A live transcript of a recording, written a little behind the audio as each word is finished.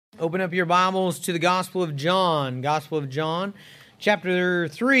Open up your Bibles to the Gospel of John, chapter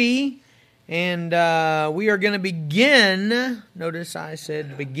 3, and we are going to begin, notice I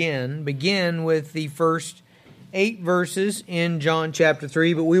said begin with the first 8 verses in John chapter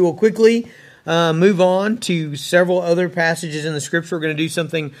 3, but we will quickly move on to several other passages in the Scripture. We're going to do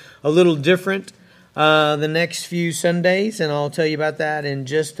something a little different the next few Sundays, and I'll tell you about that in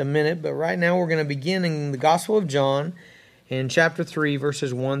just a minute, but right now we're going to begin in the Gospel of John, in chapter 3,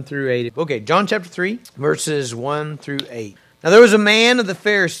 verses 1 through 8. Okay, John chapter 3, verses 1 through 8. Now there was a man of the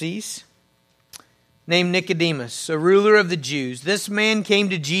Pharisees named Nicodemus, a ruler of the Jews. This man came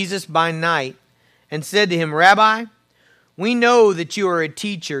to Jesus by night and said to him, Rabbi, we know that you are a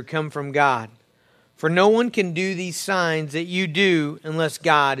teacher come from God, for no one can do these signs that you do unless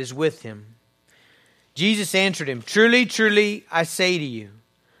God is with him. Jesus answered him, Truly, truly, I say to you,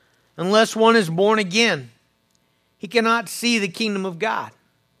 unless one is born again, he cannot see the kingdom of God.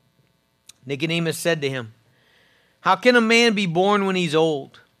 Nicodemus said to him, How can a man be born when he's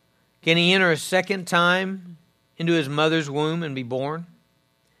old? Can he enter a second time into his mother's womb and be born?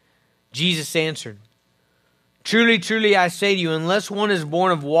 Jesus answered, Truly, truly, I say to you, unless one is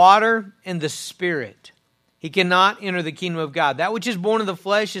born of water and the Spirit, he cannot enter the kingdom of God. That which is born of the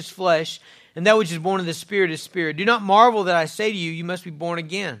flesh is flesh, and that which is born of the Spirit is spirit. Do not marvel that I say to you, you must be born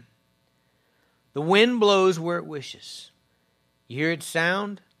again. The wind blows where it wishes. You hear its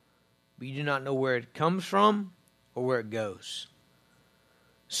sound, but you do not know where it comes from or where it goes.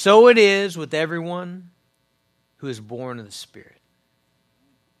 So it is with everyone who is born of the Spirit.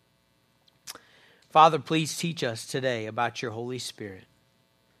 Father, please teach us today about your Holy Spirit.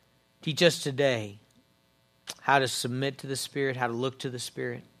 Teach us today how to submit to the Spirit, how to look to the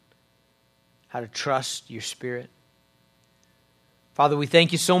Spirit, how to trust your Spirit. Father, we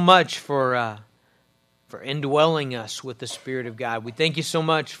thank you so much for indwelling us with the Spirit of God. We thank you so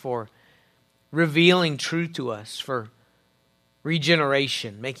much for revealing truth to us, for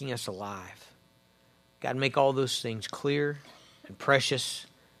regeneration, making us alive. God, make all those things clear and precious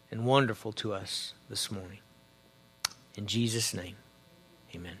and wonderful to us this morning. In Jesus' name,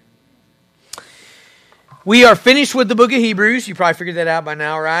 amen. We are finished with the book of Hebrews. You probably figured that out by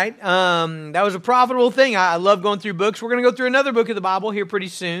now, right? That was a profitable thing. I love going through books. We're going to go through another book of the Bible here pretty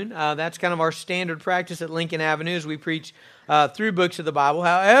soon. That's kind of our standard practice at Lincoln Avenue as we preach through books of the Bible.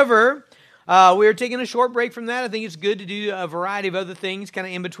 However, we are taking a short break from that. I think it's good to do a variety of other things kind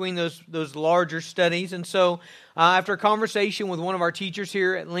of in between those larger studies. And so after a conversation with one of our teachers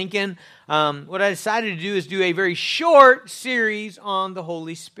here at Lincoln, what I decided to do is do a very short series on the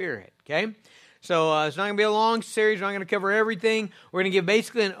Holy Spirit, okay? So it's not going to be a long series. We're not going to cover everything. We're going to give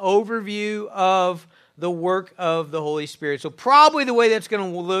basically an overview of the work of the Holy Spirit. So probably the way that's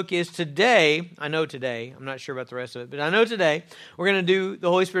going to look is today, I'm not sure about the rest of it, but I know today we're going to do the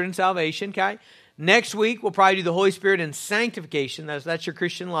Holy Spirit in salvation, okay? Next week, we'll probably do the Holy Spirit in sanctification. That's your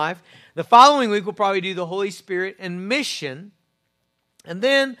Christian life. The following week, we'll probably do the Holy Spirit in mission. And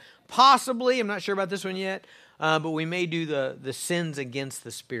then possibly, I'm not sure about this one yet, but we may do the sins against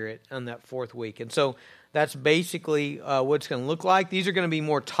the Spirit on that 4th week. And so that's basically what it's going to look like. These are going to be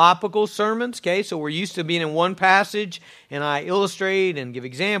more topical sermons, okay? So we're used to being in one passage, and I illustrate and give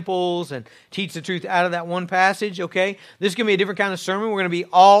examples and teach the truth out of that one passage, okay? This is going to be a different kind of sermon. We're going to be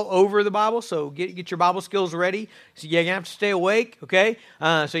all over the Bible, so get your Bible skills ready. So you're going to have to stay awake, okay?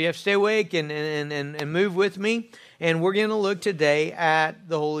 So you have to stay awake and move with me. And we're going to look today at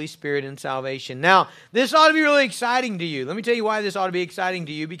the Holy Spirit and salvation. Now, this ought to be really exciting to you. Let me tell you why this ought to be exciting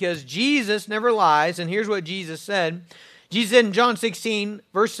to you. Because Jesus never lies. And here's what Jesus said. Jesus said in John 16,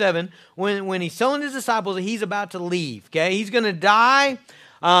 verse 7, when he's telling his disciples that he's about to leave. Okay, he's going to die.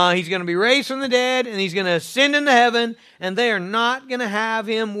 He's going to be raised from the dead. And he's going to ascend into heaven. And they are not going to have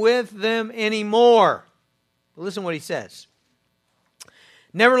him with them anymore. But listen what he says.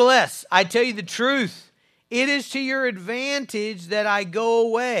 Nevertheless, I tell you the truth. It is to your advantage that I go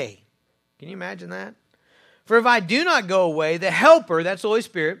away. Can you imagine that? For if I do not go away, the Helper, that's the Holy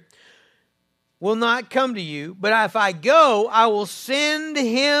Spirit, will not come to you. But if I go, I will send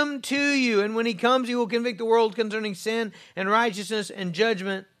him to you. And when he comes, he will convict the world concerning sin and righteousness and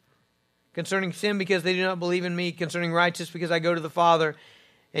judgment. Concerning sin, because they do not believe in me. Concerning righteousness, because I go to the Father,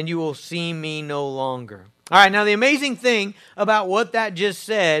 and you will see me no longer. All right, now the amazing thing about what that just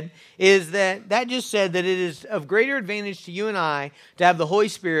said is that just said that it is of greater advantage to you and I to have the Holy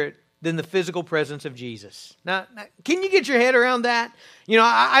Spirit than the physical presence of Jesus. Now, can you get your head around that?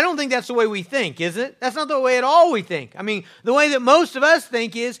 I don't think that's the way we think, is it? That's not the way at all we think. I mean, the way that most of us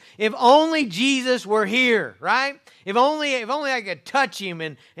think is, if only Jesus were here, right? If only I could touch him,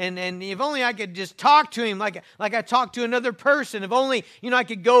 and if only I could just talk to him like I talk to another person. If only, I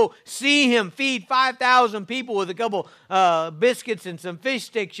could go see him feed 5,000 people with a couple biscuits and some fish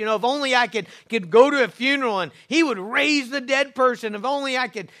sticks. If only I could go to a funeral and he would raise the dead person. If only I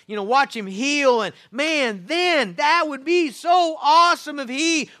could, watch him heal. And man, then that would be so awesome if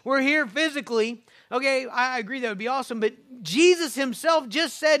he were here physically. Okay, I agree that would be awesome, but Jesus himself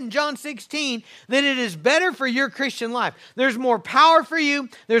just said in John 16 that it is better for your Christian life. There's more power for you.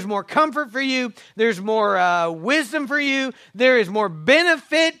 There's more comfort for you. There's more wisdom for you. There is more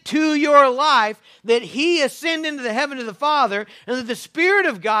benefit to your life that he ascend into the heaven of the Father and that the Spirit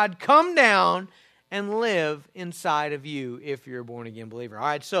of God come down and live inside of you if you're a born-again believer. All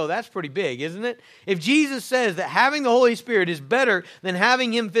right, so that's pretty big, isn't it? If Jesus says that having the Holy Spirit is better than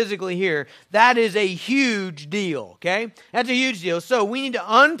having him physically here, that is a huge deal, okay? That's a huge deal. So we need to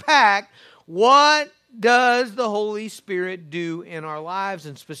unpack what does the Holy Spirit do in our lives?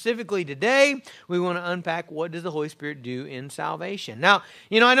 And specifically today, we want to unpack what does the Holy Spirit do in salvation. Now,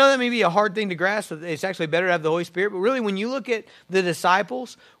 I know that may be a hard thing to grasp. It's actually better to have the Holy Spirit. But really, when you look at the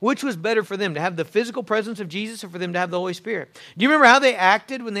disciples, which was better for them, to have the physical presence of Jesus or for them to have the Holy Spirit? Do you remember how they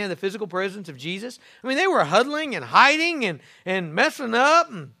acted when they had the physical presence of Jesus? I mean, they were huddling and hiding and messing up.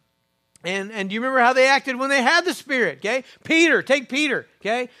 And do you remember how they acted when they had the Spirit? Okay, take Peter.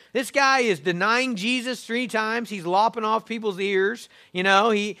 Okay, this guy is denying Jesus 3 times. He's lopping off people's ears.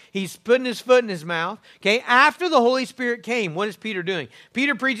 He's putting his foot in his mouth. Okay, after the Holy Spirit came, what is Peter doing?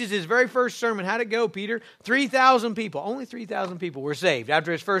 Peter preaches his very first sermon. How'd it go, Peter? 3,000 people. Only 3,000 people were saved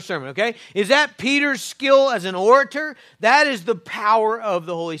after his first sermon. Okay, is that Peter's skill as an orator? That is the power of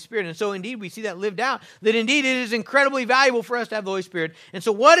the Holy Spirit. And so indeed, we see that lived out. That indeed it is incredibly valuable for us to have the Holy Spirit. And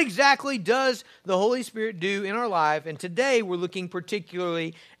so what exactly does the Holy Spirit do in our life? And today we're looking particularly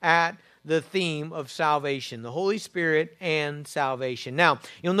at the theme of salvation, the Holy Spirit and salvation. Now,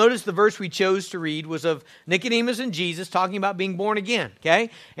 you'll notice the verse we chose to read was of Nicodemus and Jesus talking about being born again, okay?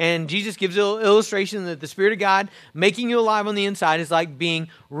 And Jesus gives an illustration that the Spirit of God making you alive on the inside is like being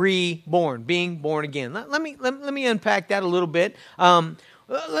reborn, being born again. Let me unpack that a little bit.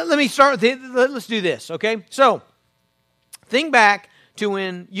 Let me start with it. Let's do this, okay? So, think back to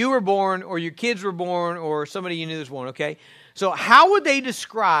when you were born or your kids were born or somebody you knew was born, okay? So how would they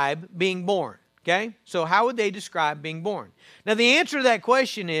describe being born? Okay? So how would they describe being born? Now the answer to that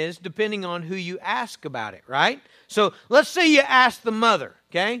question is depending on who you ask about it, right? So let's say you ask the mother,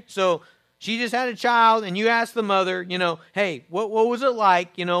 okay? So she just had a child and you ask the mother, hey, what was it like?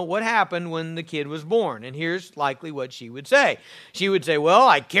 What happened when the kid was born? And here's likely what she would say. She would say, well,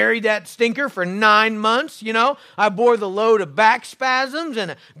 I carried that stinker for 9 months, I bore the load of back spasms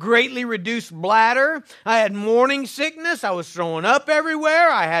and a greatly reduced bladder. I had morning sickness. I was throwing up everywhere.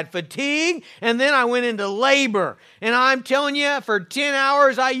 I had fatigue. And then I went into labor. And I'm telling you, for 10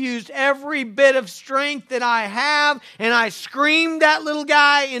 hours, I used every bit of strength that I have. And I screamed that little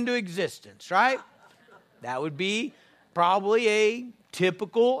guy into existence. Right? That would be probably a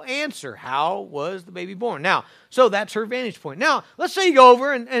typical answer. How was the baby born? Now, so that's her vantage point. Now, let's say you go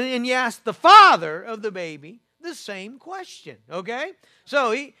over and you ask the father of the baby the same question, okay?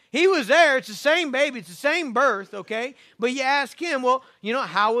 So he was there. It's the same baby. It's the same birth, okay? But you ask him, well,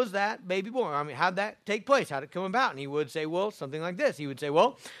 how was that baby born? I mean, how'd that take place? How'd it come about? And he would say, well, something like this. He would say,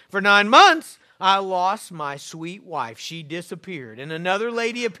 well, for 9 months, I lost my sweet wife. She disappeared. And another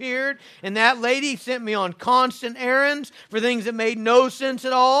lady appeared, and that lady sent me on constant errands for things that made no sense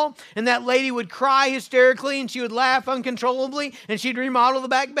at all. And that lady would cry hysterically, and she would laugh uncontrollably, and she'd remodel the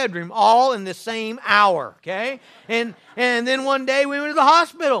back bedroom, all in the same hour, okay? And then one day we went to the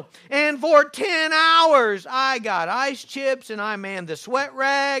hospital, and for 10 hours I got ice chips, and I manned the sweat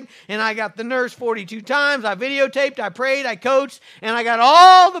rag, and I got the nurse 42 times. I videotaped, I prayed, I coached, and I got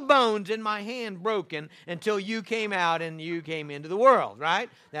all the bones in my hand broken until you came out and you came into the world, right?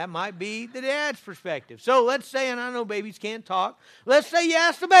 That might be the dad's perspective. So let's say, and I know babies can't talk, let's say you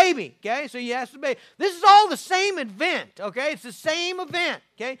ask the baby, okay? So you ask the baby. This is all the same event, okay? It's the same event,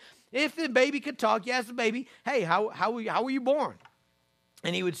 okay? If the baby could talk, you ask the baby, hey, how were you born?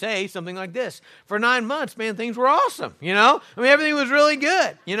 And he would say something like this: for 9 months, man, things were awesome, I mean, everything was really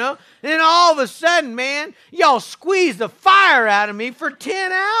good, And then all of a sudden, man, y'all squeezed the fire out of me for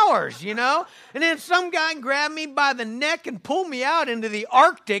 10 hours, And then some guy grabbed me by the neck and pulled me out into the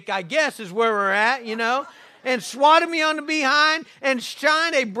Arctic, I guess is where we're at, and swatted me on the behind and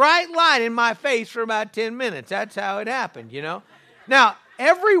shined a bright light in my face for about 10 minutes. That's how it happened, Now,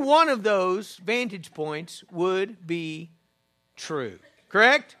 every one of those vantage points would be true.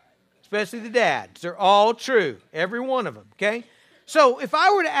 Correct? Especially the dads. They're all true. Every one of them, okay? So if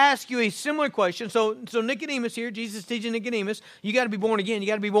I were to ask you a similar question, so Nicodemus here, Jesus teaching Nicodemus, you got to be born again. You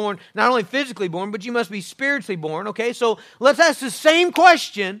got to be born, not only physically born, but you must be spiritually born, okay? So let's ask the same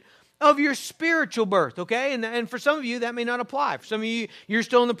question of your spiritual birth, okay? And for some of you, that may not apply. For some of you, you're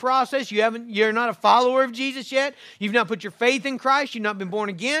still in the process. You're not a follower of Jesus yet. You've not put your faith in Christ. You've not been born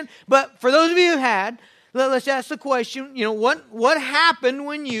again. But for those of you who had, let's ask the question, what happened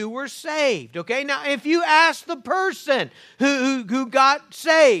when you were saved, okay? Now, if you ask the person who got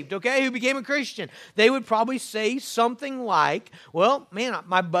saved, okay, who became a Christian, they would probably say something like, well, man,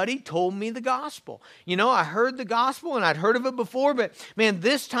 my buddy told me the gospel. I heard the gospel and I'd heard of it before, but man,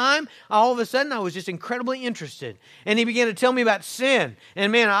 this time, all of a sudden, I was just incredibly interested. And he began to tell me about sin.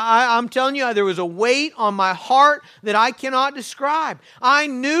 And man, I'm telling you, there was a weight on my heart that I cannot describe. I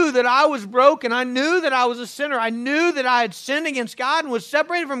knew that I was broken. I knew that I was a sinner. I knew that I had sinned against God and was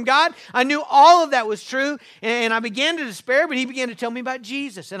separated from God. I knew all of that was true, and I began to despair, but he began to tell me about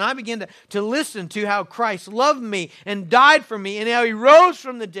Jesus, and I began to listen to how Christ loved me and died for me, and how he rose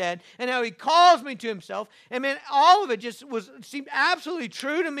from the dead, and how he calls me to himself, and man, all of it just seemed absolutely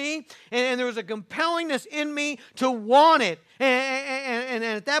true to me, and there was a compellingness in me to want it. And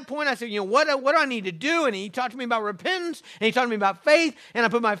at that point, I said, what do I need to do? And he talked to me about repentance, and he talked to me about faith, and I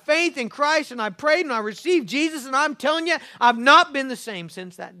put my faith in Christ, and I prayed, and I received Jesus, and I'm telling you, I've not been the same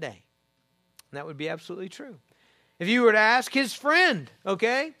since that day. And that would be absolutely true. If you were to ask his friend,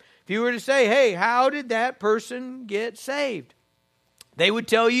 okay, if you were to say, hey, how did that person get saved? They would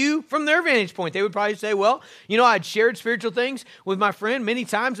tell you from their vantage point. They would probably say, well, I'd shared spiritual things with my friend many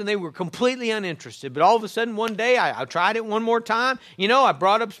times and they were completely uninterested. But all of a sudden one day I tried it one more time. I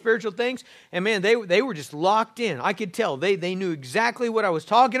brought up spiritual things and man, they were just locked in. I could tell. They knew exactly what I was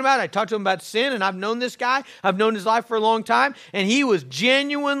talking about. I talked to them about sin and I've known this guy. I've known his life for a long time and he was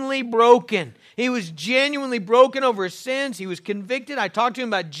genuinely broken. He was genuinely broken over his sins. He was convicted. I talked to him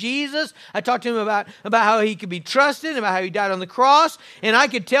about Jesus. I talked to him about how he could be trusted, about how he died on the cross. And I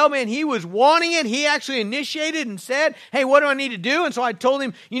could tell, man, he was wanting it. He actually initiated and said, hey, what do I need to do? And so I told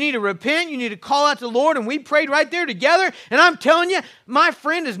him, you need to repent. You need to call out to the Lord. And we prayed right there together. And I'm telling you, my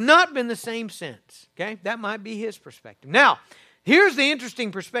friend has not been the same since. Okay? That might be his perspective. Now, here's the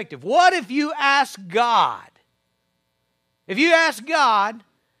interesting perspective. What if you ask God? If you ask God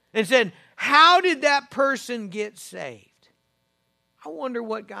and said, how did that person get saved? I wonder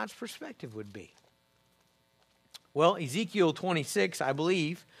what God's perspective would be. Well, Ezekiel 36,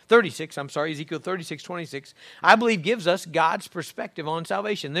 Ezekiel 36, 26, I believe gives us God's perspective on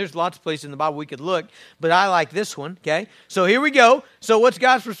salvation. There's lots of places in the Bible we could look, but I like this one, okay? So here we go. So what's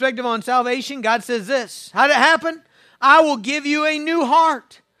God's perspective on salvation? God says this. How did it happen? I will give you a new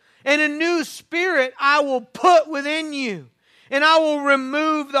heart, and a new spirit I will put within you. And I will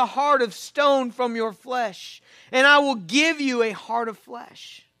remove the heart of stone from your flesh. And I will give you a heart of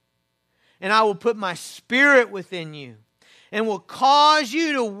flesh. And I will put my spirit within you. And will cause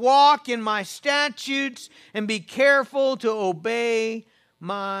you to walk in my statutes and be careful to obey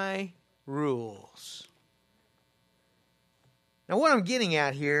my rules. Now what I'm getting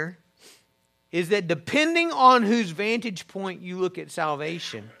at here is that depending on whose vantage point you look at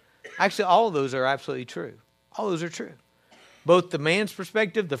salvation, actually all of those are absolutely true. All those are true. Both the man's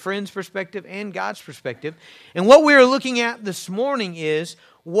perspective, the friend's perspective, and God's perspective. And what we are looking at this morning is,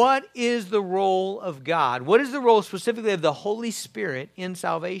 what is the role of God? What is the role specifically of the Holy Spirit in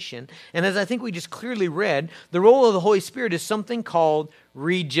salvation? And as I think we just clearly read, the role of the Holy Spirit is something called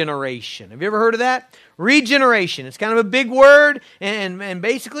regeneration. Have you ever heard of that? Regeneration. It's kind of a big word, and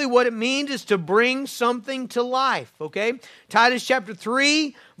basically what it means is to bring something to life, okay? Titus chapter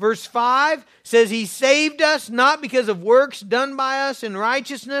 3, verse 5 says, He saved us not because of works done by us in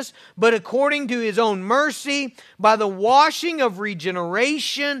righteousness, but according to His own mercy, by the washing of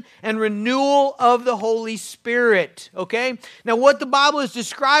regeneration and renewal of the Holy Spirit, okay? Now what the Bible is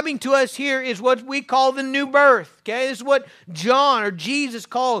describing to us here is what we call the new birth, okay? This is what John or Jesus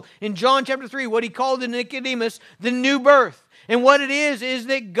called in John chapter 3, what he called in Nicodemus, the new birth. And what it is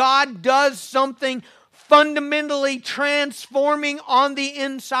that God does something fundamentally transforming on the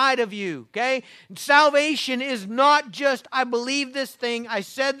inside of you, okay? Salvation is not just, I believe this thing, I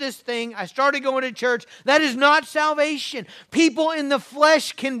said this thing, I started going to church. That is not salvation. People in the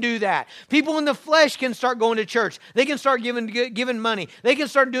flesh can do that. People in the flesh can start going to church. They can start giving money. They can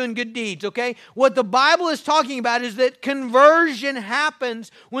start doing good deeds, okay? What the Bible is talking about is that conversion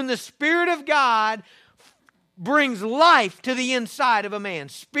happens when the Spirit of God brings life to the inside of a man.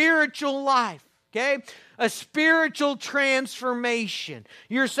 Spiritual life. Okay? a spiritual transformation.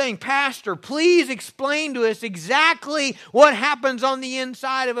 You're saying, Pastor, please explain to us exactly what happens on the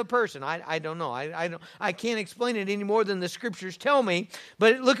inside of a person. I don't know. I can't explain it any more than the Scriptures tell me.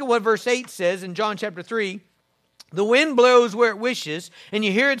 But look at what verse 8 says in John chapter 3. The wind blows where it wishes, and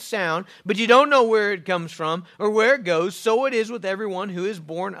you hear its sound, but you don't know where it comes from or where it goes. So it is with everyone who is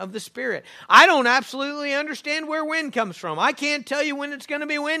born of the Spirit. I don't absolutely understand where wind comes from. I can't tell you when it's going to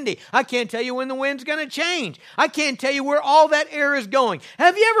be windy. I can't tell you when the wind's going to change. I can't tell you where all that air is going.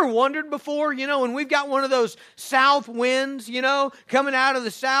 Have you ever wondered before, when we've got one of those south winds, coming out of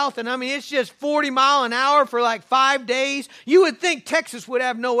the south, and it's just 40 mile an hour for like 5 days? You would think Texas would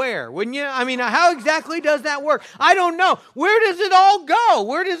have no air, wouldn't you? How exactly does that work? I don't know. Where does it all go?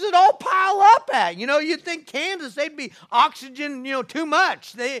 Where does it all pile up at? You'd think Kansas, they'd be oxygen, too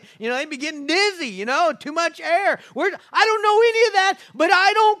much. They'd be getting dizzy, too much air. I don't know any of that, but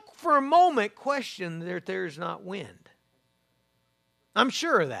I don't for a moment question that there's not wind. I'm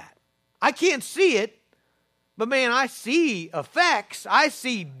sure of that. I can't see it, but man, I see effects. I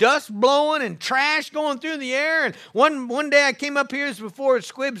see dust blowing and trash going through the air. And one day I came up here, this was before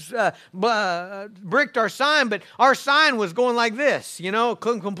Squibbs bricked our sign, but our sign was going like this,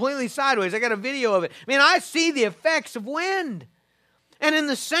 completely sideways. I got a video of it. I see the effects of wind. And in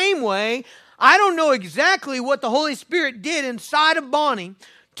the same way, I don't know exactly what the Holy Spirit did inside of Bonnie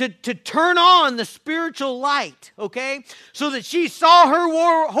to turn on the spiritual light, okay? So that she saw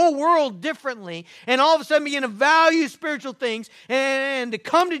her whole world differently and all of a sudden began to value spiritual things and to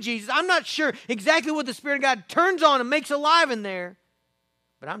come to Jesus. I'm not sure exactly what the Spirit of God turns on and makes alive in there.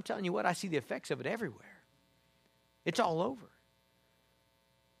 But I'm telling you what, I see the effects of it everywhere. It's all over.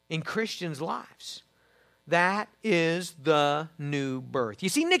 In Christians' lives. That is the new birth. You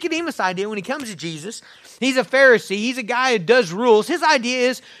see, Nicodemus' idea when he comes to Jesus, he's a Pharisee. He's a guy who does rules. His idea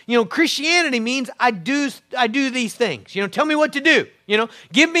is, Christianity means I do these things. Tell me what to do.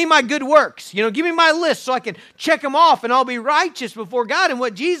 Give me my good works. Give me my list so I can check them off and I'll be righteous before God. And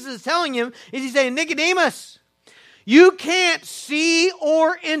what Jesus is telling him is he's saying, Nicodemus, you can't see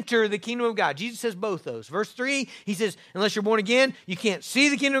or enter the kingdom of God. Jesus says both those. Verse 3, he says, unless you're born again, you can't see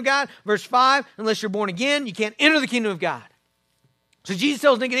the kingdom of God. Verse 5, unless you're born again, you can't enter the kingdom of God. So Jesus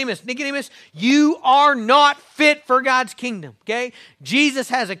tells Nicodemus, you are not fit for God's kingdom, okay? Jesus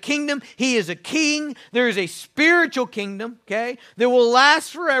has a kingdom. He is a king. There is a spiritual kingdom, okay, that will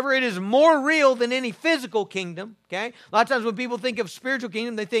last forever. It is more real than any physical kingdom, okay? A lot of times when people think of spiritual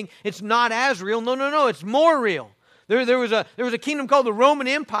kingdom, they think it's not as real. No, it's more real. There was a kingdom called the Roman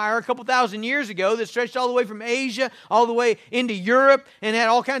Empire a couple thousand years ago that stretched all the way from Asia all the way into Europe and had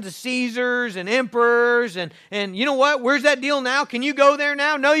all kinds of Caesars and emperors. And you know what? Where's that deal now? Can you go there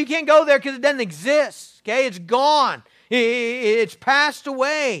now? No, you can't go there because it doesn't exist. Okay, it's gone. It's passed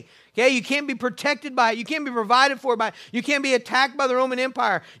away. Okay, you can't be protected by it. You can't be provided for by it. You can't be attacked by the Roman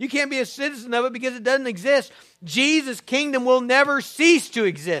Empire. You can't be a citizen of it because it doesn't exist. Jesus' kingdom will never cease to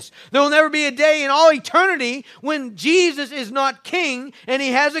exist. There will never be a day in all eternity when Jesus is not king and he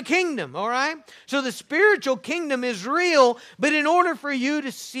has a kingdom, all right? So the spiritual kingdom is real, but in order for you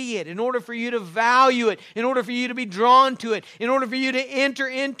to see it, in order for you to value it, in order for you to be drawn to it, in order for you to enter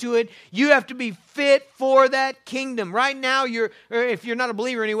into it, you have to be fit for that kingdom. Right now, if you're not a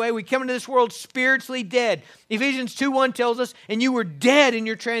believer anyway, we come into this world spiritually dead. Ephesians 2:1 tells us, and you were dead in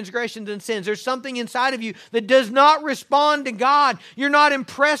your transgressions and sins. There's something inside of you that does not respond to God. You're not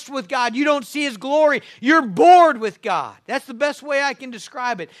impressed with God. You don't see His glory. You're bored with God. That's the best way I can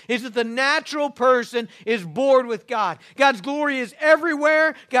describe it, is that the natural person is bored with God. God's glory is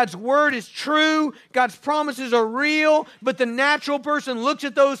everywhere. God's word is true. God's promises are real. But the natural person looks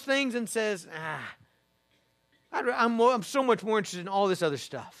at those things and says, I'm so much more interested in all this other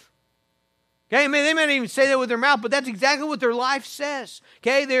stuff. Okay, they may not even say that with their mouth, but that's exactly what their life says.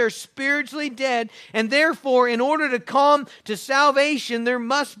 Okay, they are spiritually dead, and therefore, in order to come to salvation, there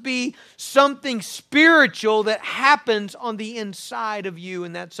must be something spiritual that happens on the inside of you,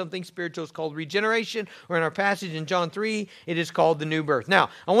 and that something spiritual is called regeneration, or in our passage in John 3, it is called the new birth. Now,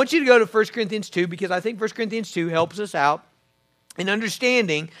 I want you to go to 1 Corinthians 2, because I think 1 Corinthians 2 helps us out in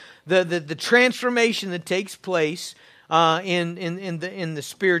understanding the transformation that takes place in the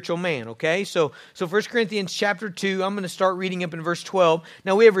spiritual man, okay? So 1 Corinthians chapter 2, I'm going to start reading up in verse 12.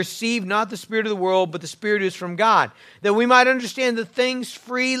 Now we have received not the spirit of the world, but the Spirit who is from God, that we might understand the things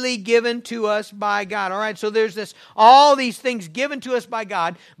freely given to us by God. All right, so there's all these things given to us by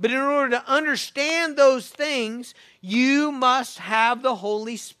God, but in order to understand those things, you must have the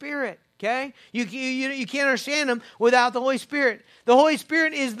Holy Spirit. okay? You can't understand them without the Holy Spirit. The Holy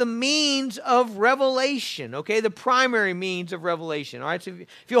Spirit is the means of revelation, okay? The primary means of revelation, all right? So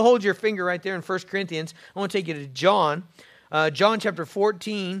if you'll hold your finger right there in 1 Corinthians, I want to take you to John. John chapter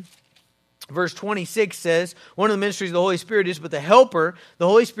 14, verse 26 says, one of the ministries of the Holy Spirit is, but the Helper, the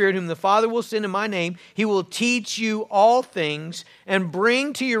Holy Spirit, whom the Father will send in my name, he will teach you all things and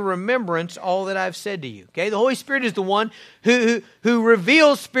bring to your remembrance all that I've said to you. Okay, the Holy Spirit is the one who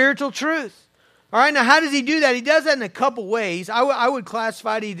reveals spiritual truth. All right, now how does he do that? He does that in a couple ways. I would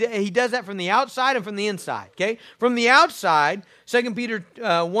classify it, he does that from the outside and from the inside. Okay, from the outside, 2 Peter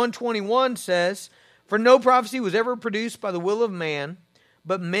 1:21 says, for no prophecy was ever produced by the will of man,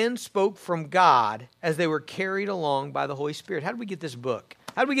 but men spoke from God as they were carried along by the Holy Spirit. How did we get this book?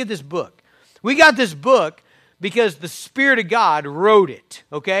 How did we get this book? We got this book because the Spirit of God wrote it,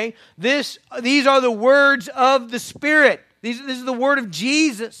 okay? These are the words of the Spirit. This is the word of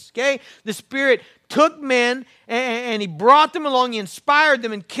Jesus, okay? The Spirit took men and he brought them along, he inspired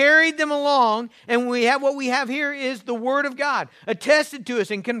them and carried them along, and what we have here is the Word of God, attested to us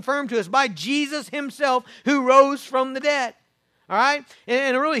and confirmed to us by Jesus himself who rose from the dead. All right?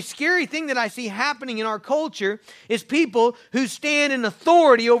 And a really scary thing that I see happening in our culture is people who stand in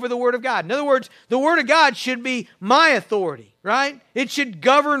authority over the Word of God. In other words, the Word of God should be my authority, right? It should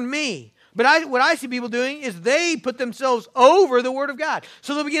govern me. But what I see people doing is they put themselves over the Word of God.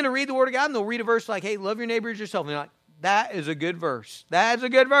 So they'll begin to read the Word of God and they'll read a verse like, hey, love your neighbor as yourself. And they're like, that is a good verse. That's a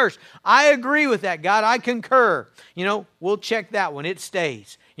good verse. I agree with that, God. I concur. We'll check that one. It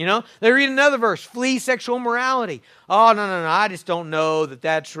stays. They read another verse, flee sexual immorality. Oh, no. I just don't know that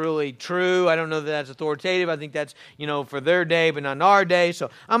that's really true. I don't know that that's authoritative. I think that's, for their day, but not in our day. So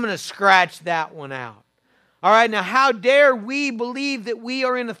I'm going to scratch that one out. All right, now how dare we believe that we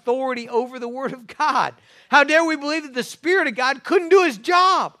are in authority over the Word of God? How dare we believe that the Spirit of God couldn't do His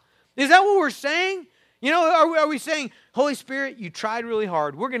job? Is that what we're saying? Are we saying, Holy Spirit, you tried really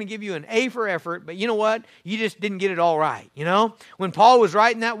hard. We're going to give you an A for effort, but you know what? You just didn't get it all right, When Paul was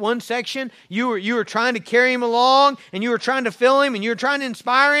writing that one section, you were trying to carry him along, and you were trying to fill him, and you were trying to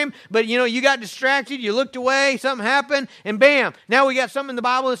inspire him, but you got distracted, you looked away, something happened, and bam, now we got something in the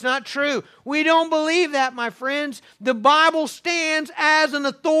Bible that's not true. We don't believe that, my friends. The Bible stands as an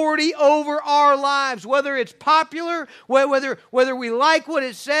authority over our lives, whether it's popular, whether we like what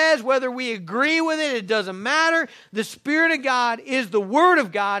it says, whether we agree with it doesn't matter. The Spirit of God is the Word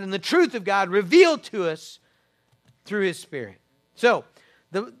of God and the truth of God revealed to us through His Spirit. So,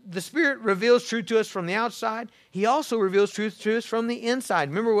 the Spirit reveals truth to us from the outside. He also reveals truth to us from the inside.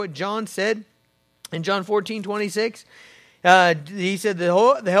 Remember what John said in John 14:26? He said, the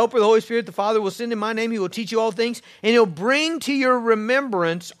Helper, the Holy Spirit, the Father will send in my name. He will teach you all things, and He'll bring to your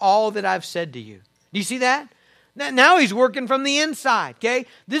remembrance all that I've said to you. Do you see that? Now He's working from the inside, okay?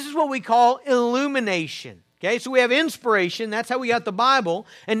 This is what we call illumination. Okay, so we have inspiration. That's how we got the Bible.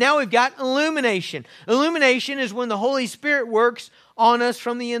 And now we've got illumination. Illumination is when the Holy Spirit works on us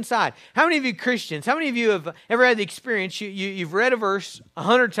from the inside. How many of you Christians, how many of you have ever had the experience, you've read a verse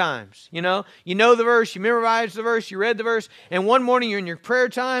 100 times, you know the verse, you memorized the verse, you read the verse, and one morning you're in your prayer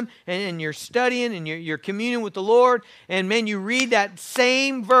time, and you're studying, and you're communing with the Lord, and man, you read that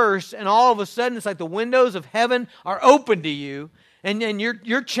same verse, and all of a sudden it's like the windows of heaven are open to you, and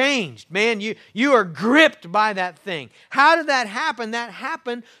you're changed, man. You are gripped by that thing. How did that happen? That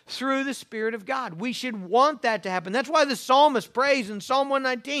happened through the Spirit of God. We should want that to happen. That's why the psalmist prays in Psalm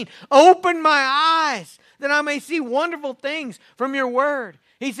 119, open my eyes that I may see wonderful things from your word.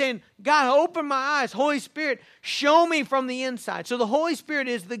 He's saying, God, open my eyes. Holy Spirit, show me from the inside. So the Holy Spirit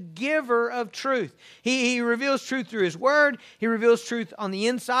is the giver of truth. He reveals truth through His Word. He reveals truth on the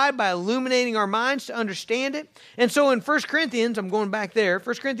inside by illuminating our minds to understand it. And so in 1 Corinthians, I'm going back there,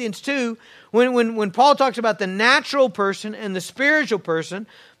 1 Corinthians 2, when Paul talks about the natural person and the spiritual person,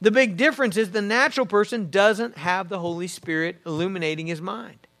 the big difference is the natural person doesn't have the Holy Spirit illuminating his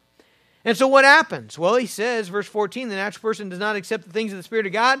mind. And so what happens? Well, he says, verse 14, the natural person does not accept the things of the Spirit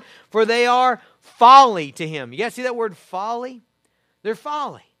of God, for they are folly to him. You guys see that word folly? They're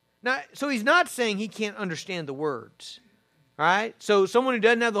folly. Now, so he's not saying he can't understand the words. All right? So someone who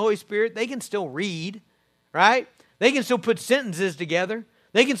doesn't have the Holy Spirit, they can still read, right? They can still put sentences together.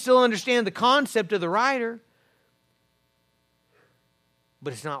 They can still understand the concept of the writer.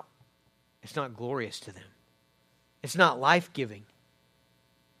 But it's not glorious to them. It's not life-giving.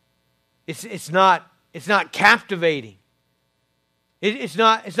 It's not captivating. It's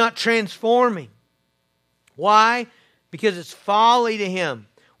not transforming. Why? Because it's folly to him.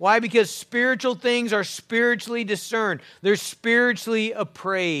 Why? Because spiritual things are spiritually discerned. They're spiritually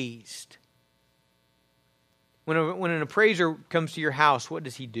appraised. When an appraiser comes to your house, what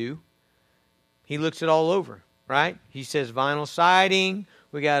does he do? he looks it all over, right? He says vinyl siding.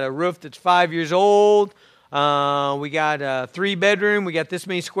 We got a roof that's 5 years old. We got a 3-bedroom. We got this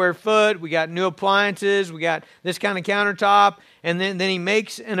many square foot. We got new appliances. We got this kind of countertop. And then he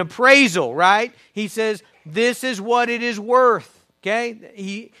makes an appraisal, right? He says, this is what it is worth,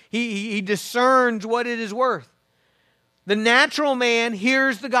 okay? He discerns what it is worth. The natural man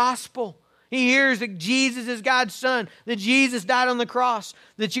hears the gospel. He hears that Jesus is God's Son, that Jesus died on the cross,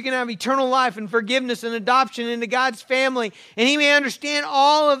 that you can have eternal life and forgiveness and adoption into God's family. And he may understand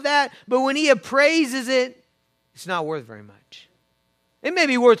all of that, but when he appraises it, it's not worth very much. It may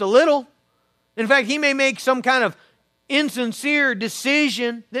be worth a little. In fact, he may make some kind of insincere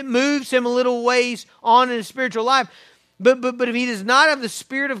decision that moves him a little ways on in his spiritual life. But if he does not have the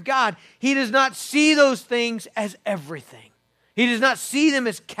Spirit of God, he does not see those things as everything. He does not see them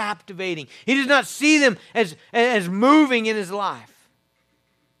as captivating. He does not see them as moving in his life.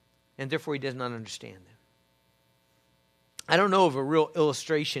 And therefore he does not understand them. I don't know of a real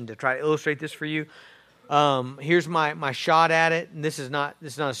illustration to try to illustrate this for you. Here's my shot at it. And this is not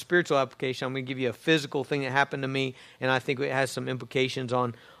a spiritual application. I'm going to give you a physical thing that happened to me. And I think it has some implications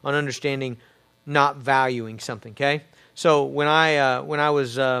on understanding not valuing something, okay? So when I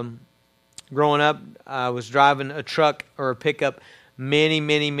was growing up, I was driving a truck or a pickup many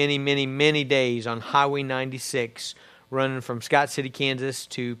days on Highway 96, running from Scott City, Kansas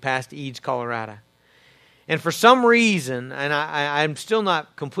to past Eads, Colorado. And for some reason, and I'm still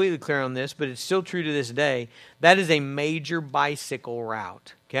not completely clear on this, but it's still true to this day, that is a major bicycle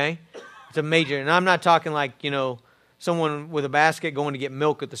route, okay? It's a major, and I'm not talking like, someone with a basket going to get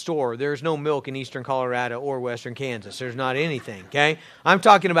milk at the store. There's no milk in eastern Colorado or western Kansas. There's not anything, okay? I'm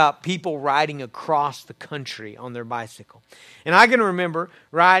talking about people riding across the country on their bicycle. And I can remember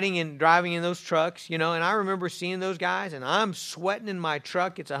riding and driving in those trucks, and I remember seeing those guys, and I'm sweating in my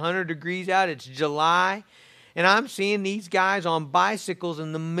truck. It's 100 degrees out. It's July. And I'm seeing these guys on bicycles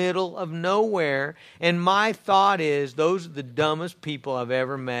in the middle of nowhere. And my thought is, those are the dumbest people I've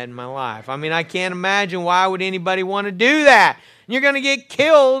ever met in my life. I mean, I can't imagine why would anybody want to do that. You're going to get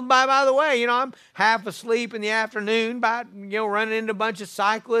killed by the way. I'm half asleep in the afternoon by, running into a bunch of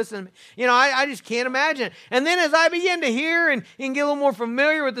cyclists. And, I just can't imagine. And then as I begin to hear and get a little more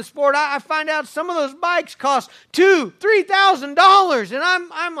familiar with the sport, I find out some of those bikes cost $2,000-$3,000. And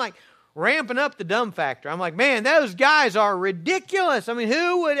I'm like, ramping up the dumb factor. I'm like, man, those guys are ridiculous. I mean,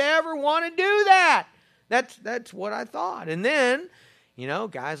 who would ever want to do that? That's what I thought. And then,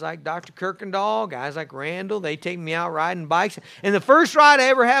 guys like Dr. Kirkendall, guys like Randall, they take me out riding bikes. And the first ride I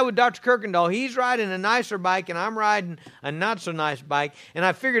ever had with Dr. Kirkendall, he's riding a nicer bike and I'm riding a not so nice bike. And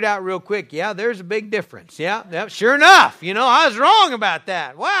I figured out real quick, there's a big difference. Yeah, sure enough, I was wrong about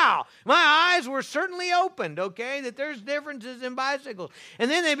that. Wow, my eyes were certainly opened, okay, that there's differences in bicycles.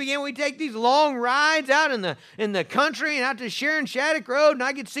 And then we take these long rides out in the country and out to Sharon Shattuck Road, and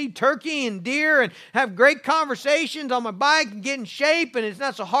I could see turkey and deer and have great conversations on my bike and get in shape. And it's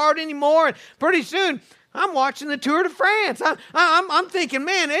not so hard anymore. And pretty soon, I'm watching the Tour de France. I'm thinking,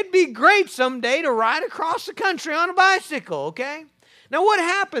 man, it'd be great someday to ride across the country on a bicycle, okay? Now, what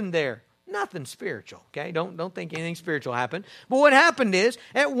happened there? Nothing spiritual, okay? Don't think anything spiritual happened. But what happened is,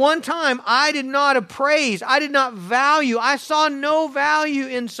 at one time, I did not appraise. I did not value. I saw no value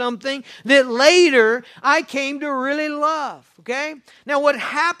in something that later I came to really love, okay? Now, what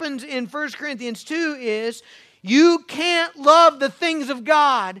happens in 1 Corinthians 2 is, you can't love the things of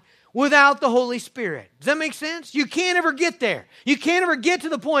God without the Holy Spirit. Does that make sense? You can't ever get there. You can't ever get to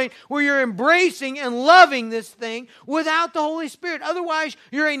the point where you're embracing and loving this thing without the Holy Spirit. Otherwise,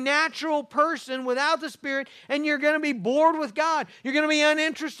 you're a natural person without the Spirit, and you're going to be bored with God. You're going to be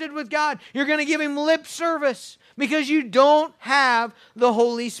uninterested with God. You're going to give Him lip service because you don't have the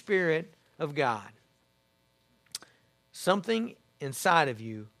Holy Spirit of God. Something inside of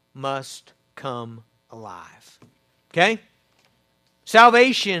you must come alive. Okay?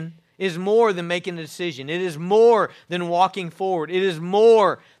 Salvation is more than making a decision. It is more than walking forward. It is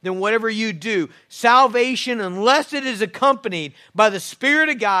more than whatever you do. Salvation, unless it is accompanied by the Spirit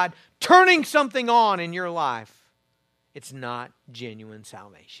of God turning something on in your life, it's not genuine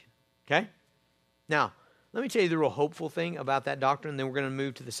salvation. Okay? Now, let me tell you the real hopeful thing about that doctrine, then we're going to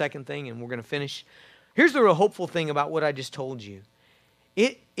move to the second thing and we're going to finish. Here's the real hopeful thing about what I just told you.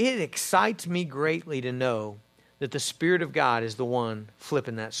 It excites me greatly to know that the Spirit of God is the one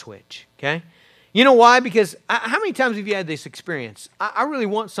flipping that switch, okay? You know why? Because how many times have you had this experience? I really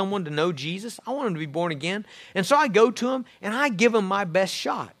want someone to know Jesus. I want them to be born again. And so I go to them and I give them my best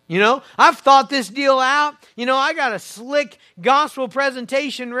shot. You know, I've thought this deal out. You know, I got a slick gospel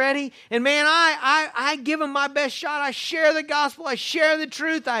presentation ready. And man, I give them my best shot. I share the gospel. I share the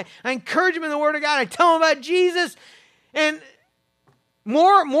truth. I encourage them in the Word of God. I tell them about Jesus. And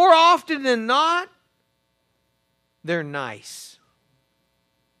more often than not, they're nice.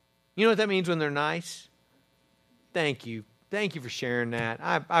 You know what that means when they're nice? Thank you. Thank you for sharing that.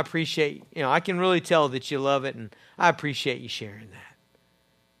 I appreciate, I can really tell that you love it, and I appreciate you sharing that.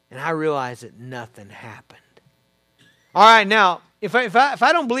 And I realize that nothing happened. All right, now, if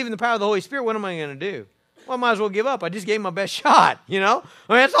I don't believe in the power of the Holy Spirit, what am I going to do? Well, I might as well give up. I just gave my best shot,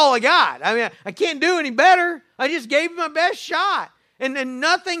 that's all I got. I mean, I can't do any better. I just gave my best shot. And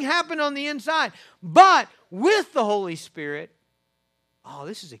nothing happened on the inside. But with the Holy Spirit, oh,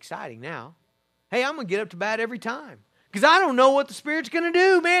 this is exciting now. Hey, I'm going to get up to bat every time. Because I don't know what the Spirit's going to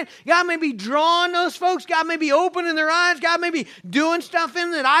do, man. God may be drawing those folks. God may be opening their eyes. God may be doing stuff in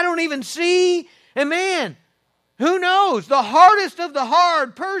them that I don't even see. And man, who knows? The hardest of the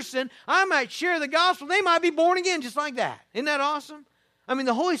hard person, I might share the gospel. They might be born again just like that. Isn't that awesome? I mean,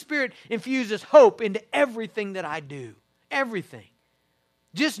 the Holy Spirit infuses hope into everything that I do. Everything.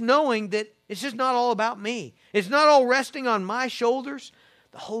 Just knowing that it's just not all about me. It's not all resting on my shoulders.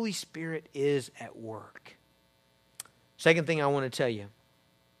 The Holy Spirit is at work. Second thing I want to tell you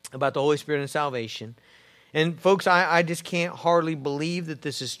about the Holy Spirit and salvation. And folks, I just can't hardly believe that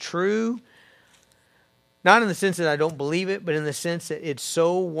this is true. Not in the sense that I don't believe it, but in the sense that it's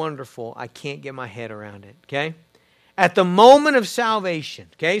so wonderful I can't get my head around it. Okay? At the moment of salvation,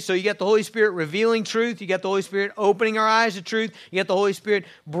 okay, so you got the Holy Spirit revealing truth, you got the Holy Spirit opening our eyes to truth, you got the Holy Spirit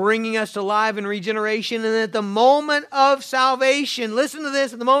bringing us to life and regeneration, and at the moment of salvation, listen to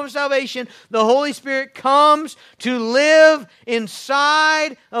this, at the moment of salvation, the Holy Spirit comes to live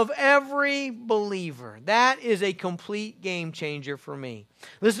inside of every believer. That is a complete game changer for me.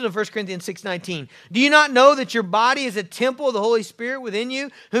 Listen to 1 Corinthians 6:19. Do you not know that your body is a temple of the Holy Spirit within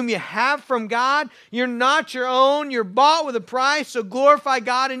you, whom you have from God? You're not your own. You're bought with a price, so glorify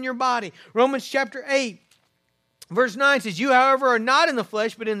God in your body. Romans chapter 8. Verse 9 says, you, however, are not in the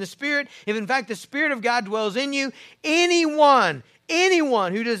flesh, but in the Spirit. If in fact the Spirit of God dwells in you, anyone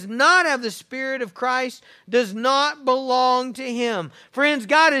who does not have the Spirit of Christ does not belong to Him. Friends,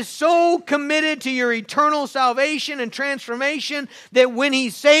 God is so committed to your eternal salvation and transformation that when He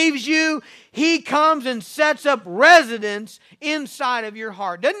saves you, He comes and sets up residence inside of your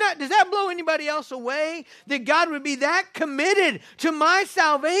heart. Does that blow anybody else away? That God would be that committed to my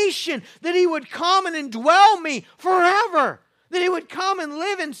salvation that He would come and indwell me forever. That He would come and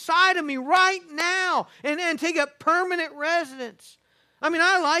live inside of me right now and take up permanent residence. I mean,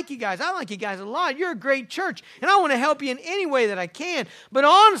 I like you guys. I like you guys a lot. You're a great church, and I want to help you in any way that I can. But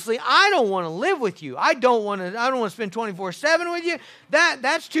honestly, I don't want to live with you. I don't want to spend 24/7 with you.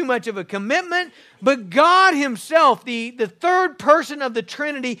 That's too much of a commitment. But God Himself, the third person of the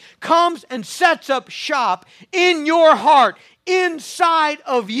Trinity, comes and sets up shop in your heart, inside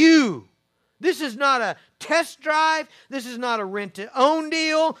of you. This is not a test drive. This is not a rent-to-own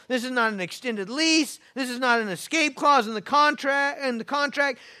deal. This is not an extended lease. This is not an escape clause in the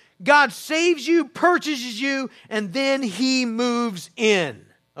contract. God saves you, purchases you, and then He moves in.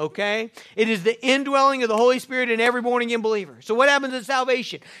 Okay? It is the indwelling of the Holy Spirit in every born-again believer. So what happens at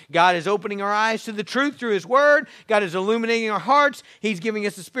salvation? God is opening our eyes to the truth through His Word. God is illuminating our hearts. He's giving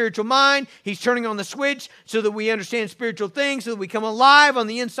us a spiritual mind. He's turning on the switch so that we understand spiritual things, so that we come alive on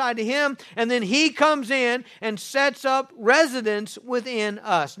the inside to Him. And then He comes in and sets up residence within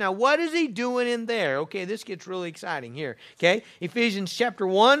us. Now, what is He doing in there? Okay, this gets really exciting here. Okay? Ephesians chapter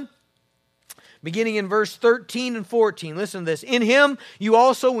 1. Beginning in verse 13 and 14. Listen to this. In Him, you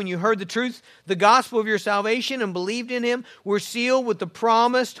also, when you heard the truth, the gospel of your salvation, and believed in Him, were sealed with the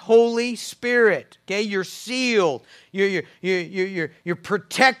promised Holy Spirit. Okay, you're sealed. You're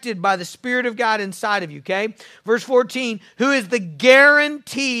protected by the Spirit of God inside of you. Okay, verse 14. Who is the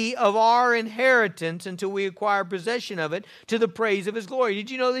guarantee of our inheritance until we acquire possession of it, to the praise of His glory.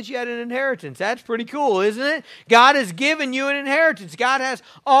 Did you know that you had an inheritance? That's pretty cool, isn't it? God has given you an inheritance. God has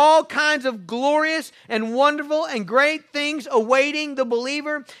all kinds of glorious and wonderful and great things awaiting the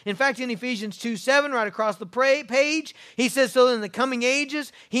believer. In fact, in Ephesians 2:7, right across the page, he says, so in the coming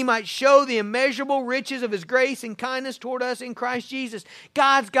ages, He might show the immeasurable riches of His grace and kindness toward us in Christ Jesus.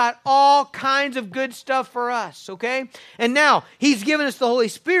 God's got all kinds of good stuff for us, okay? And now, He's given us the Holy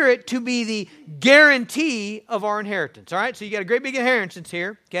Spirit to be the guarantee of our inheritance, all right? So you got a great big inheritance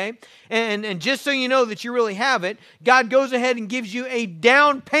here, okay? And just so you know that you really have it, God goes ahead and gives you a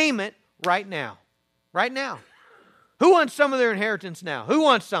down payment right now. right now? Who wants some of their inheritance now? Who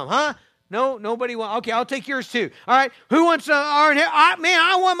wants some, huh? No, nobody wants. Okay, I'll take yours too. All right, who wants our inheritance? Man,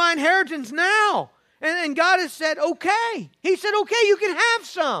 I want my inheritance now. And God has said, okay. He said, okay, you can have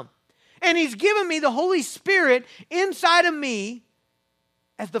some. And He's given me the Holy Spirit inside of me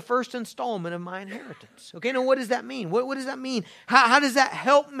as the first installment of my inheritance. Okay, now what does that mean? What does that mean? How does that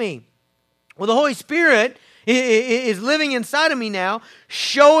help me? Well, the Holy Spirit is living inside of me now,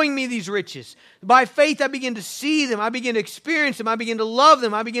 showing me these riches. By faith, I begin to see them. I begin to experience them. I begin to love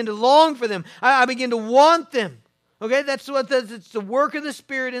them. I begin to long for them. I begin to want them. Okay, that's it's the work of the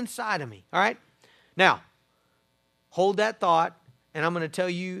Spirit inside of me. All right? Now, hold that thought, and I'm going to tell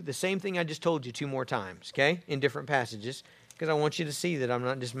you the same thing I just told you 2 more times, okay, in different passages, because I want you to see that I'm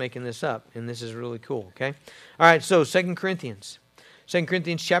not just making this up, and this is really cool, okay? All right, so 2 Corinthians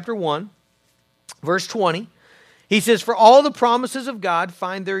chapter 1, verse 20, he says, "For all the promises of God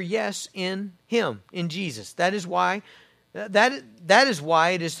find their yes in Him, in Jesus. That is why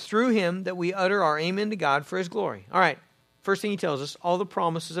it is through Him that we utter our amen to God for His glory." All right. First thing he tells us, all the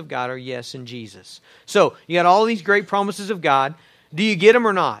promises of God are yes in Jesus. So, you got all these great promises of God. Do you get them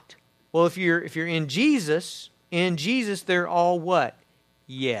or not? Well, if you're in Jesus, they're all what?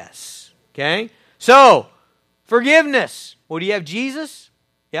 Yes. Okay? So, forgiveness. Well, do you have Jesus?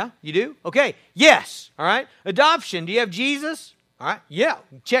 Yeah, you do? Okay. Yes. All right. Adoption. Do you have Jesus? All right. Yeah.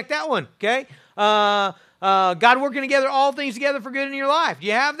 Check that one. Okay. God working together, all things together for good in your life. Do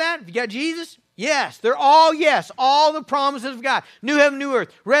you have that? If you got Jesus? Yes, they're all yes. All the promises of God. New heaven, new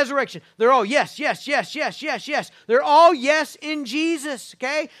earth, resurrection. They're all yes, yes, yes, yes, yes, yes. They're all yes in Jesus,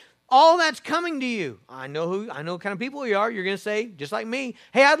 okay? All that's coming to you. I know what kind of people you are. You're going to say, just like me,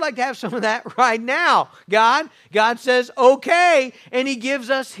 hey, I'd like to have some of that right now, God. God says, okay, and He gives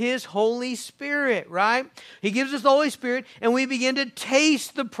us His Holy Spirit, right? He gives us the Holy Spirit, and we begin to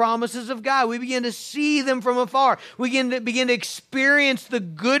taste the promises of God. We begin to see them from afar. We begin to experience the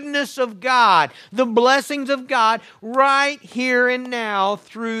goodness of God, the blessings of God right here and now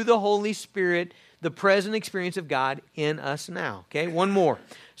through the Holy Spirit, the present experience of God in us now. Okay, one more.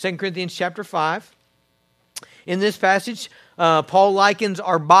 2 Corinthians chapter 5. In this passage, Paul likens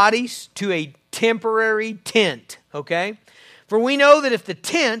our bodies to a temporary tent, okay? For we know that if the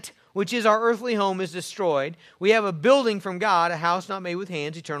tent, which is our earthly home, is destroyed, we have a building from God, a house not made with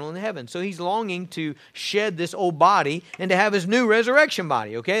hands, eternal in the heavens. So he's longing to shed this old body and to have his new resurrection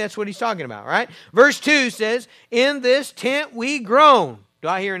body, okay? That's what he's talking about, right? Verse 2 says, "In this tent we groan." Do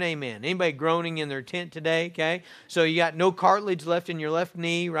I hear an amen? Anybody groaning in their tent today? Okay, so you got no cartilage left in your left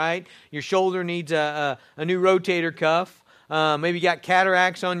knee, right? Your shoulder needs a new rotator cuff. Maybe you got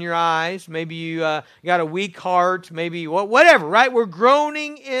cataracts on your eyes. Maybe you got a weak heart. Maybe whatever, right? We're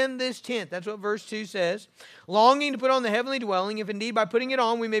groaning in this tent. That's what verse 2 says. Longing to put on the heavenly dwelling, if indeed by putting it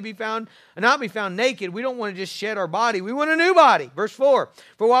on we may not be found naked. We don't want to just shed our body. We want a new body. Verse 4,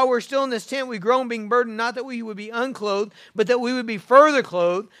 "For while we're still in this tent, we groan, being burdened, not that we would be unclothed, but that we would be further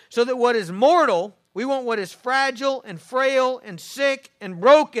clothed, so that what is mortal, we want what is fragile and frail and sick and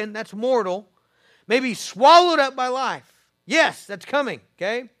broken," that's mortal, "may be swallowed up by life." Yes, that's coming,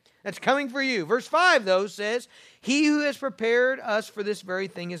 okay? That's coming for you. Verse 5, though, says, "He who has prepared us for this very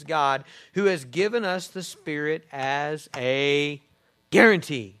thing is God, who has given us the Spirit as a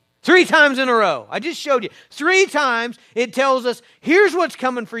guarantee." 3 times in a row. I just showed you. 3 times it tells us, here's what's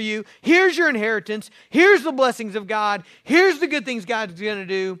coming for you. Here's your inheritance. Here's the blessings of God. Here's the good things God's going to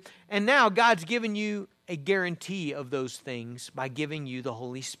do. And now God's given you a guarantee of those things by giving you the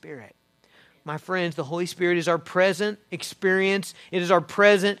Holy Spirit. My friends, the Holy Spirit is our present experience. It is our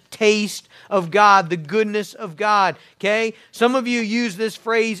present taste of God, the goodness of God. Okay? Some of you use this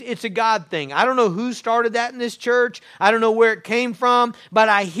phrase, it's a God thing. I don't know who started that in this church. I don't know where it came from, but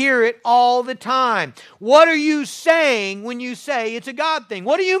I hear it all the time. What are you saying when you say it's a God thing?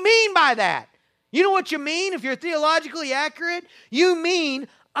 What do you mean by that? You know what you mean if you're theologically accurate? You mean,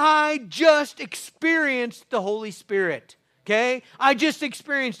 I just experienced the Holy Spirit. Okay? I just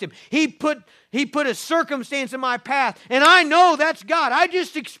experienced Him. He put a circumstance in my path, and I know that's God. I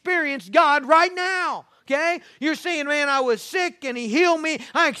just experienced God right now. Okay? You're saying, man, I was sick and He healed me.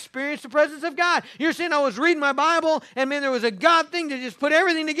 I experienced the presence of God. You're saying I was reading my Bible, and man, there was a God thing that just put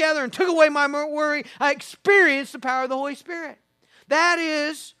everything together and took away my worry. I experienced the power of the Holy Spirit. That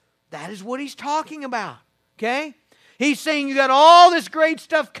is what He's talking about. Okay? He's saying you got all this great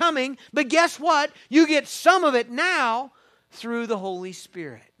stuff coming, but guess what? You get some of it now through the Holy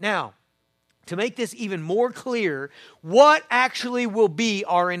Spirit. Now, to make this even more clear, what actually will be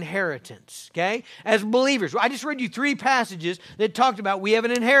our inheritance, okay? As believers, I just read you 3 passages that talked about we have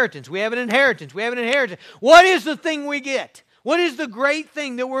an inheritance, we have an inheritance, we have an inheritance. What is the thing we get? What is the great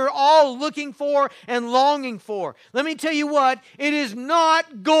thing that we're all looking for and longing for? Let me tell you what, it is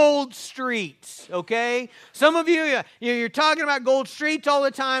not gold streets, okay? Some of you're talking about gold streets all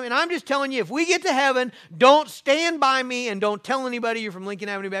the time, and I'm just telling you, if we get to heaven, don't stand by me and don't tell anybody you're from Lincoln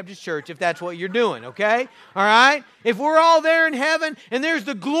Avenue Baptist Church if that's what you're doing, okay? All right? If we're all there in heaven and there's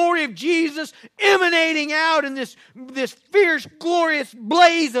the glory of Jesus emanating out in this fierce, glorious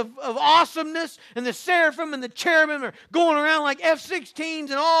blaze of awesomeness, and the seraphim and the cherubim are going around like F-16s,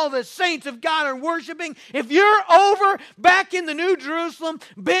 and all the saints of God are worshiping. If you're over back in the New Jerusalem,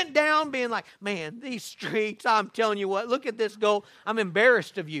 bent down, being like, man, these streets, I'm telling you what, look at this gold. I'm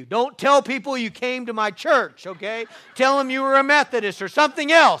embarrassed of you. Don't tell people you came to my church, okay? Tell them you were a Methodist or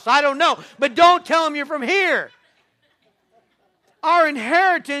something else. I don't know. But don't tell them you're from here. Our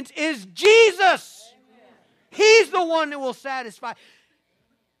inheritance is Jesus. He's the one that will satisfy.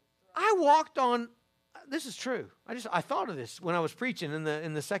 I walked on, this is true. I thought of this when I was preaching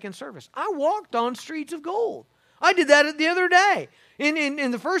in the second service. I walked on streets of gold. I did that the other day. In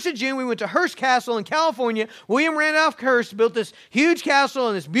the 1st of June, we went to Hearst Castle in California. William Randolph Hearst built this huge castle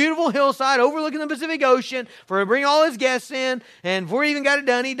on this beautiful hillside overlooking the Pacific Ocean for to bring all his guests in. And before he even got it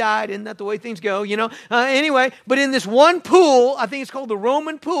done, he died. Isn't that the way things go, you know? Anyway, but in this one pool, I think it's called the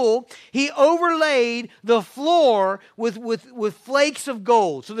Roman Pool, he overlaid the floor with flakes of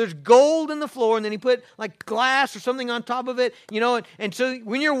gold. So there's gold in the floor, and then he put like glass or something on top of it, you know. And so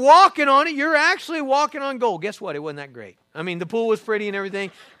when you're walking on it, you're actually walking on gold. Guess what? It wasn't that great. I mean, the pool was pretty and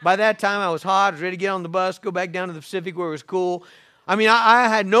everything. By that time, I was hot. I was ready to get on the bus, go back down to the Pacific where it was cool. I mean, I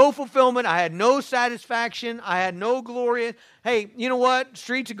had no fulfillment. I had no satisfaction. I had no glory. Hey, you know what?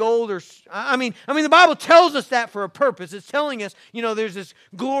 Streets of gold are, I mean, the Bible tells us that for a purpose. It's telling us, you know, there's this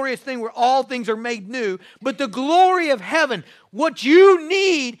glorious thing where all things are made new. But the glory of heaven, what you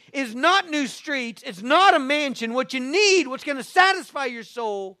need is not new streets. It's not a mansion. What you need, what's going to satisfy your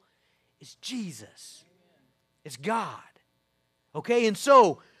soul, is Jesus. It's God. Okay, and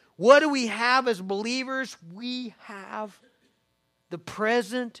so what do we have as believers? We have the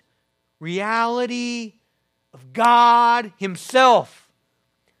present reality of God Himself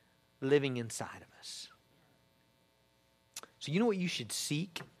living inside of us. So you know what you should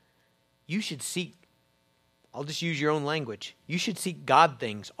seek? You should seek, I'll just use your own language, you should seek God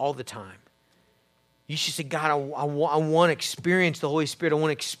things all the time. You should say, God, I want to experience the Holy Spirit. I want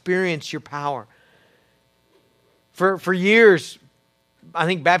to experience your power. For years, I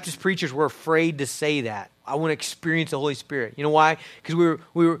think Baptist preachers were afraid to say that. I want to experience the Holy Spirit. You know why? Because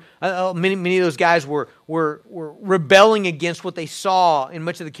we were many of those guys were rebelling against what they saw in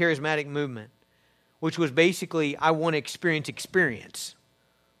much of the charismatic movement, which was basically, I want to experience.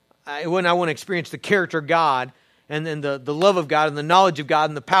 I want to experience the character of God, and then the love of God, and the knowledge of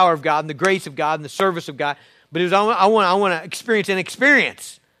God, and the power of God, and the grace of God, and the service of God. But it was I want to experience an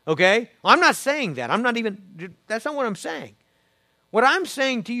experience. Okay? Well, I'm not saying that. That's not what I'm saying. What I'm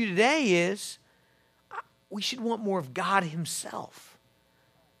saying to you today is we should want more of God Himself.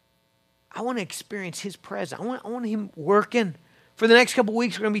 I want to experience His presence. I want Him working. For the next couple of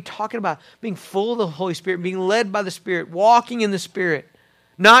weeks, we're going to be talking about being full of the Holy Spirit, being led by the Spirit, walking in the Spirit,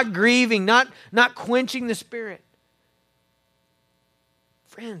 not grieving, not quenching the Spirit.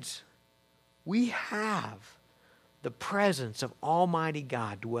 Friends, we have the presence of Almighty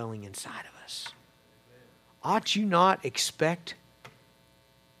God dwelling inside of us. Ought you not expect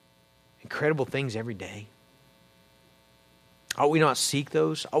incredible things every day? Ought we not seek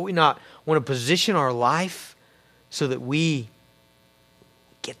those? Ought we not want to position our life so that we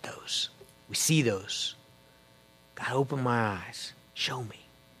get those? We see those. God, open my eyes. Show me.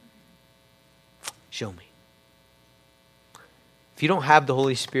 Show me. If you don't have the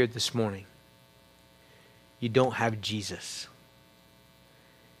Holy Spirit this morning, you don't have Jesus.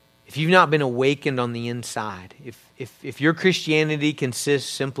 If you've not been awakened on the inside, if your Christianity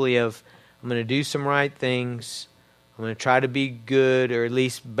consists simply of, I'm going to do some right things, I'm going to try to be good or at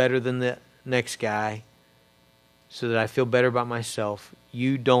least better than the next guy so that I feel better about myself,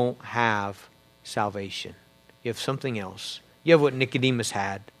 you don't have salvation. You have something else. You have what Nicodemus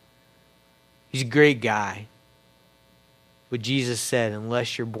had. He's a great guy. But Jesus said,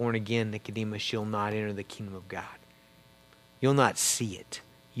 unless you're born again, Nicodemus, you'll not enter the kingdom of God. You'll not see it.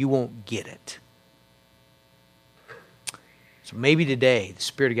 You won't get it. So maybe today, the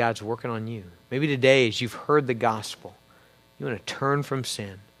Spirit of God's working on you. Maybe today, as you've heard the gospel, you want to turn from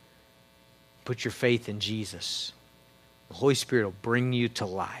sin, put your faith in Jesus. The Holy Spirit will bring you to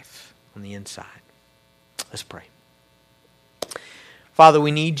life on the inside. Let's pray. Father,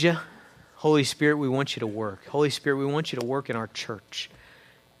 we need you. Holy Spirit, we want you to work. Holy Spirit, we want you to work in our church.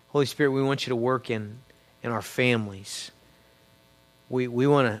 Holy Spirit, we want you to work in our families. We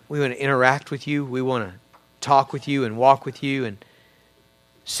want to interact with you. We want to talk with you and walk with you and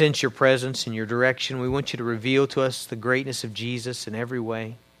sense your presence and your direction. We want you to reveal to us the greatness of Jesus in every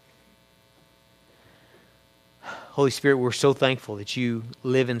way. Holy Spirit, we're so thankful that you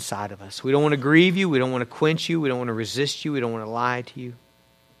live inside of us. We don't want to grieve you. We don't want to quench you. We don't want to resist you. We don't want to lie to you.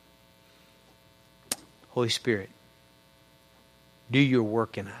 Holy Spirit, do your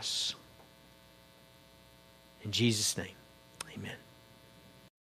work in us. In Jesus' name, amen.